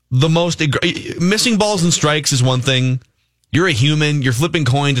the most... Missing balls and strikes is one thing. You're a human. You're flipping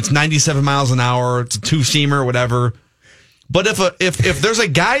coins. It's 97 miles an hour. It's a two-seamer, whatever. But if there's a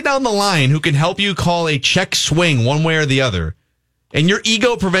guy down the line who can help you call a check swing one way or the other, and your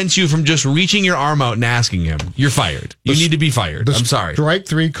ego prevents you from just reaching your arm out and asking him, you're fired. You need to be fired. I'm sorry. Strike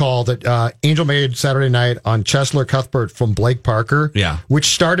 3 call that Angel made Saturday night on Chesler Cuthbert from Blake Parker, which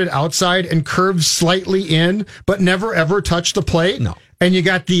started outside and curved slightly in, but never ever touched the plate. No. And you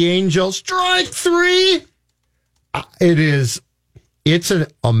got the Angel strike 3. It's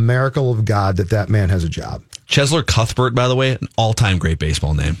a miracle of God that man has a job. Chesler Cuthbert, by the way, an all-time great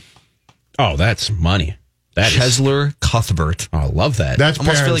baseball name. Oh, that's money. Chesler Cuthbert. Oh, I love that. That's I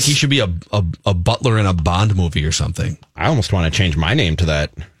almost feel like he should be a butler in a Bond movie or something. I almost want to change my name to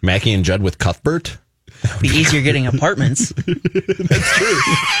that. Mackie and Judd with Cuthbert. Be easier getting apartments. That's true.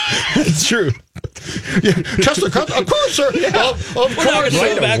 That's true. Yeah, Chesler Cuthbert, of course, sir. Of We're not going to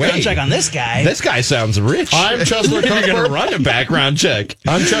do a background Wait. check on this guy. This guy sounds rich. I'm Chesler You're going to Cuthbert. run a background check.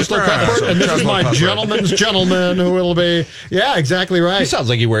 I'm Chesler Cuthbert, and this is my gentleman's gentleman who will be. Yeah, exactly right. He sounds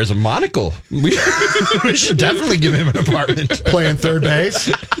like he wears a monocle. We should definitely give him an apartment. Playing third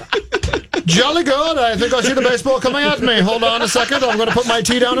base. Jolly good. I think I see the baseball coming at me. Hold on a second. I'm going to put my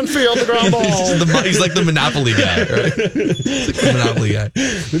tee down and field the ground ball. He's like the Monopoly guy, right? He's like the Monopoly guy.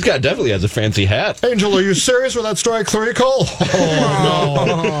 This guy definitely has a fancy hat. Angel, are you serious with that strike 3 call?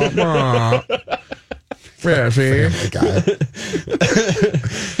 Oh, no. Yeah, see?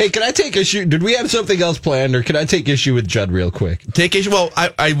 Hey, can I take issue? Did we have something else planned, or can I take issue with Judd real quick? Take issue. Well,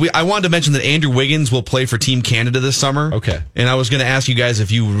 I wanted to mention that Andrew Wiggins will play for Team Canada this summer. Okay. And I was going to ask you guys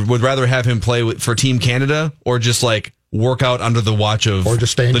if you would rather have him play for Team Canada or just like work out under the watch of or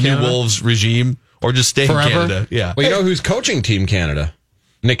just stay in the Canada? new Wolves regime or just stay Forever? in Canada. Yeah. Well, you know who's coaching Team Canada?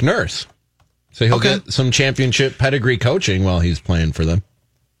 Nick Nurse. So he'll get some championship pedigree coaching while he's playing for them.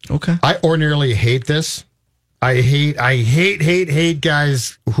 Okay. I ordinarily hate this. I hate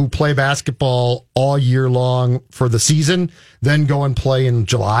guys who play basketball all year long for the season, then go and play in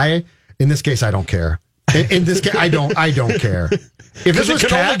July. In this case, I don't care. In this case, I don't care. If this was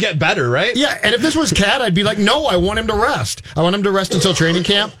can only get better, right? Yeah, and if this was Cat, I'd be like, no, I want him to rest. I want him to rest until training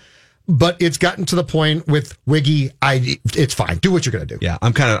camp. But it's gotten to the point with Wiggy, it's fine. Do what you're going to do. Yeah,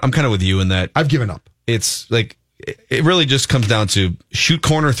 I'm kind of with you in that. I've given up. It's like it really just comes down to shoot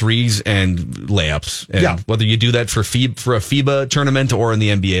corner threes and layups. And whether you do that for a FIBA tournament or in the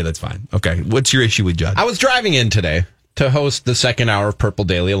NBA, that's fine. Okay, what's your issue with Judd? I was driving in today to host the second hour of Purple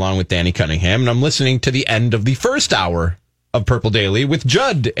Daily along with Danny Cunningham, and I'm listening to the end of the first hour of Purple Daily with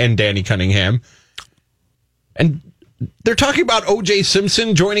Judd and Danny Cunningham. And they're talking about O.J.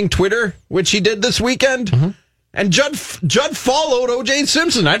 Simpson joining Twitter, which he did this weekend. Mm-hmm. And Judd followed O.J.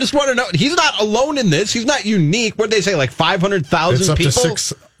 Simpson. I just want to know, he's not alone in this. He's not unique. What did they say, like 500,000 people?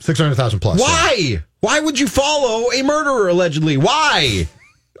 It's up to 600,000 plus. Why? Yeah. Why would you follow a murderer, allegedly? Why?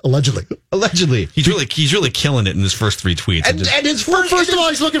 Allegedly. He's really killing it in his first 3 tweets. And his first of all,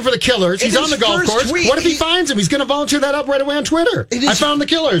 he's looking for the killers. He's on the golf course. What if he finds him? He's going to volunteer that up right away on Twitter. I found the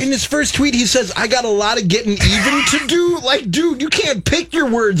killers. In his first tweet, he says, I got a lot of getting even to do. Like, dude, you can't pick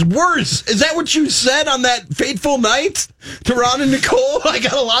your words worse. Is that what you said on that fateful night to Ron and Nicole? I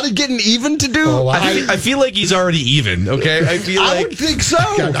got a lot of getting even to do. Oh, I feel like he's already even, okay? I would think so.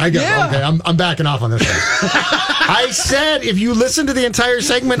 Okay, I'm backing off on this one. I said, if you listen to the entire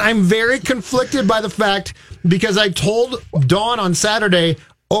segment, I'm very conflicted by the fact, because I told Dawn on Saturday,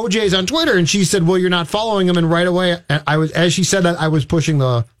 OJ's on Twitter, and she said, well, you're not following him, and right away, as she said that, I was pushing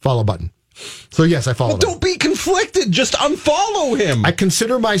the follow button. So yes, I followed him. Don't be conflicted. Just unfollow him. I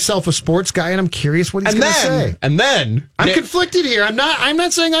consider myself a sports guy, and I'm curious what he's going to say. And then I'm conflicted here. I'm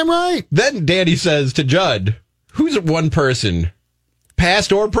not saying I'm right. Then Danny says to Judd, who's one person,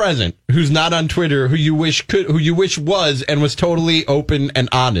 past or present, who's not on Twitter, who you wish was and was totally open and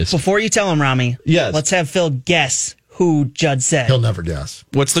honest? Before you tell him, Rami, let's have Phil guess who Judd said. He'll never guess.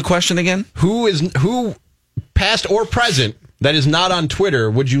 What's the question again? Who past or present that is not on Twitter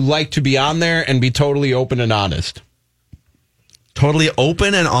would you like to be on there and be totally open and honest? Totally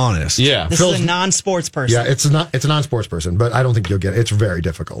open and honest. Yeah. This is a non-sports person. Yeah, it's a non-sports person, but I don't think you'll get it. It's very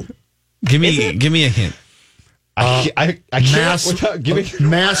difficult. Give me a hint. I can't without giving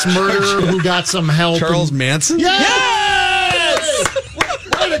mass murderer who got some help. Charles Manson? Yes!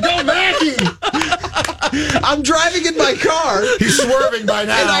 Way to go, Mackie! I'm driving in my car. He's swerving by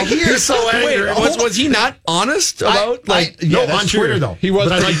now. And I hear, he's so angry. Was he not honest about no, on Twitter though. He was.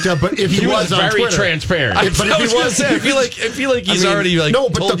 But if he was on very Twitter, transparent. But if he was, I feel like he's already like. No,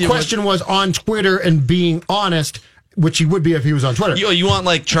 but the question was on Twitter and being honest, which he would be if he was on Twitter. You want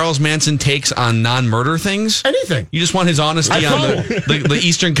like Charles Manson takes on non-murder things? Anything. You just want his honesty on the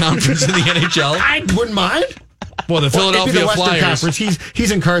Eastern Conference in the NHL? I wouldn't mind. Well, the Philadelphia it'd be the Western Flyers. Conference.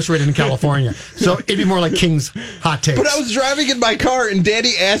 He's incarcerated in California, so it'd be more like King's hot takes. But I was driving in my car, and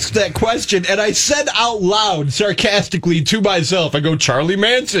Danny asked that question, and I said out loud, sarcastically to myself, I go, Charlie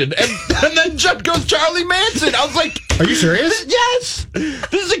Manson. And then Judd goes, Charlie Manson. I was like, are you serious? Yes.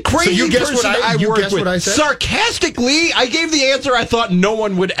 This is a crazy So you guessed person what I work guessed with. what I said? Sarcastically, I gave the answer I thought no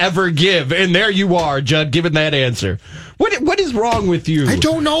one would ever give, and there you are, Judd, giving that answer. What is wrong with you? I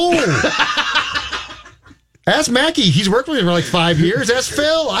don't know. Ask Mackie. He's worked with me for like 5 years. Ask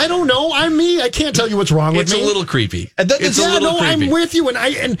Phil. I don't know. I'm me. I can't tell you what's wrong with It's me. a little creepy. It's a little creepy. I'm with you.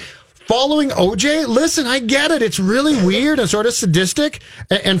 And following OJ, listen, I get it. It's really weird and sort of sadistic.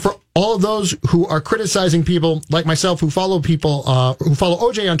 And for all of those who are criticizing people like myself who follow people who follow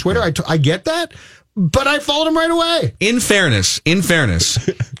OJ on Twitter, I get that. But I followed him right away. In fairness,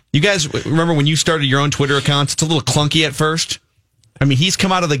 you guys remember when you started your own Twitter accounts? It's a little clunky at first. I mean, he's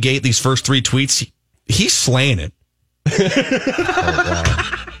come out of the gate, these first 3 tweets, he's slaying it.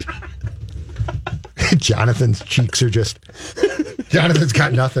 Jonathan's cheeks are just... Jonathan's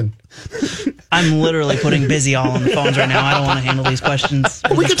got nothing. I'm literally putting busy all on the phones right now. I don't want to handle these questions.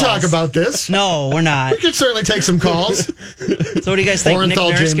 We could talk about this. No, we're not. We could certainly take some calls. So what do you guys think? Orenthal Nick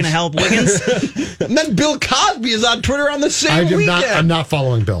Nurse James. going to help Wiggins? And then Bill Cosby is on Twitter on the same weekend. I'm not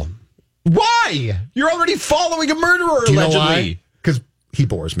following Bill. Why? You're already following a murderer, Do you know allegedly. why? Because he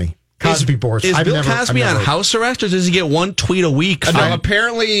bores me. Cosby bores. Is I've Bill never- Cosby I've on never- house arrest, or does he get 1 tweet a week? No, from-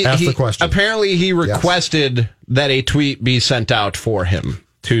 apparently Ask the question. Apparently he requested that a tweet be sent out for him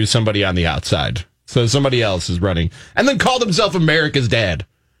to somebody on the outside. So somebody else is running. And then called himself America's dad.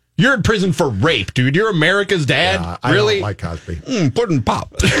 You're in prison for rape, dude. You're America's dad? Yeah, I really? don't like Cosby. Pudding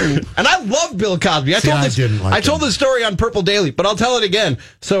pop. And I love Bill Cosby. I told this story on Purple Daily, but I'll tell it again.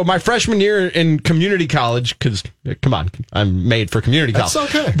 So my freshman year in community college, because come on, I'm made for community college.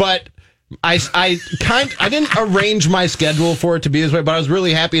 That's okay. But I didn't arrange my schedule for it to be this way, but I was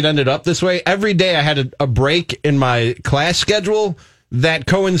really happy it ended up this way. Every day I had a break in my class schedule that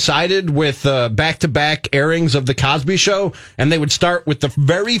coincided with back-to-back airings of The Cosby Show, and they would start with the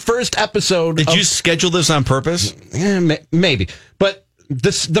very first episode. Did you schedule this on purpose? Maybe. But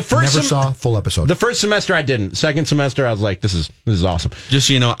the first Never saw a full episode. The first semester I didn't. Second semester I was like, this is awesome. Just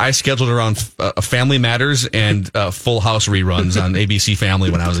so you know, I scheduled around Family Matters and Full House reruns on ABC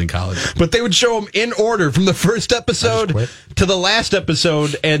Family when I was in college. But they would show them in order from the first episode to the last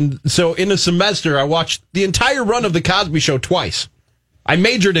episode, and so in a semester I watched the entire run of The Cosby Show twice. I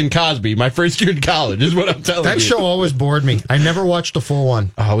majored in Cosby my first year in college, is what I'm telling you. That show always bored me. I never watched the full one.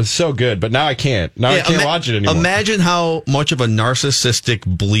 Oh, it was so good, but now I can't. Now I can't watch it anymore. Imagine how much of a narcissistic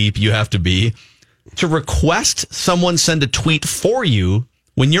bleep you have to be to request someone send a tweet for you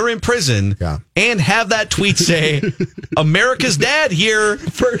when you're in prison and have that tweet say, America's dad here.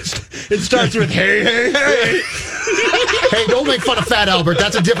 First, it starts with, hey, hey, hey. Hey, don't make fun of Fat Albert.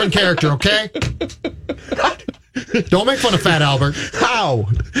 That's a different character, okay? Don't make fun of Fat Albert. How?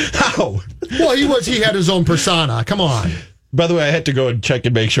 Well, he had his own persona. Come on. By the way, I had to go and check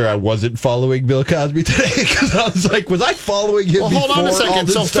and make sure I wasn't following Bill Cosby today, because I was like, was I following him before hold on a second. all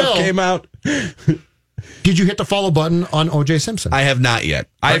this So, stuff Phil, came out? Did you hit the follow button on O.J. Simpson? I have not yet.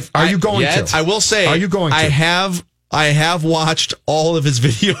 Are you going to? I will say. Are you going to? I have watched all of his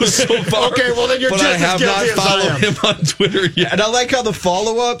videos so far. Okay, well then you're just I have as not guilty as I followed am. him on Twitter yet. And I like how the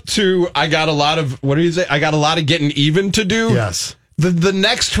follow-up to, I got a lot of, what do you say? I got a lot of getting even to do. Yes. The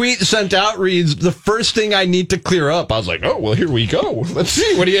next tweet sent out reads, the first thing I need to clear up. I was like, oh, well, here we go. Let's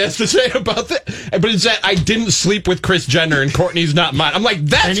see what he has to say about that. But it's that I didn't sleep with Kris Jenner and Courtney's not mine. I'm like,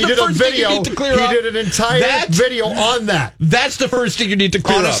 that's the first thing you need to clear up. He did an entire video on that. That's the first thing you need to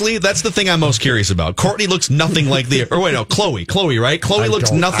clear up. Honestly, that's the thing I'm most curious about. Courtney looks nothing like Chloe, right? Chloe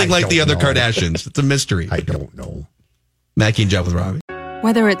looks nothing like the other Kardashians. It's a mystery. I don't know. Mackie and Jeff with Robbie.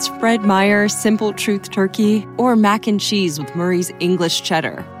 Whether it's Fred Meyer Simple Truth Turkey, or mac and cheese with Murray's English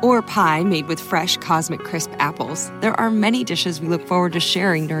Cheddar, or pie made with fresh Cosmic Crisp apples, there are many dishes we look forward to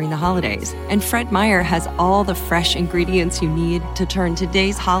sharing during the holidays. And Fred Meyer has all the fresh ingredients you need to turn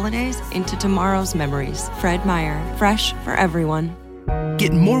today's holidays into tomorrow's memories. Fred Meyer, fresh for everyone.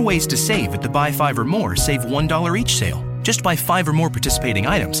 Get more ways to save at the Buy 5 or More Save $1 each sale. Just buy 5 or more participating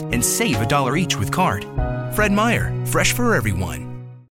items and save $1 each with card. Fred Meyer, fresh for everyone.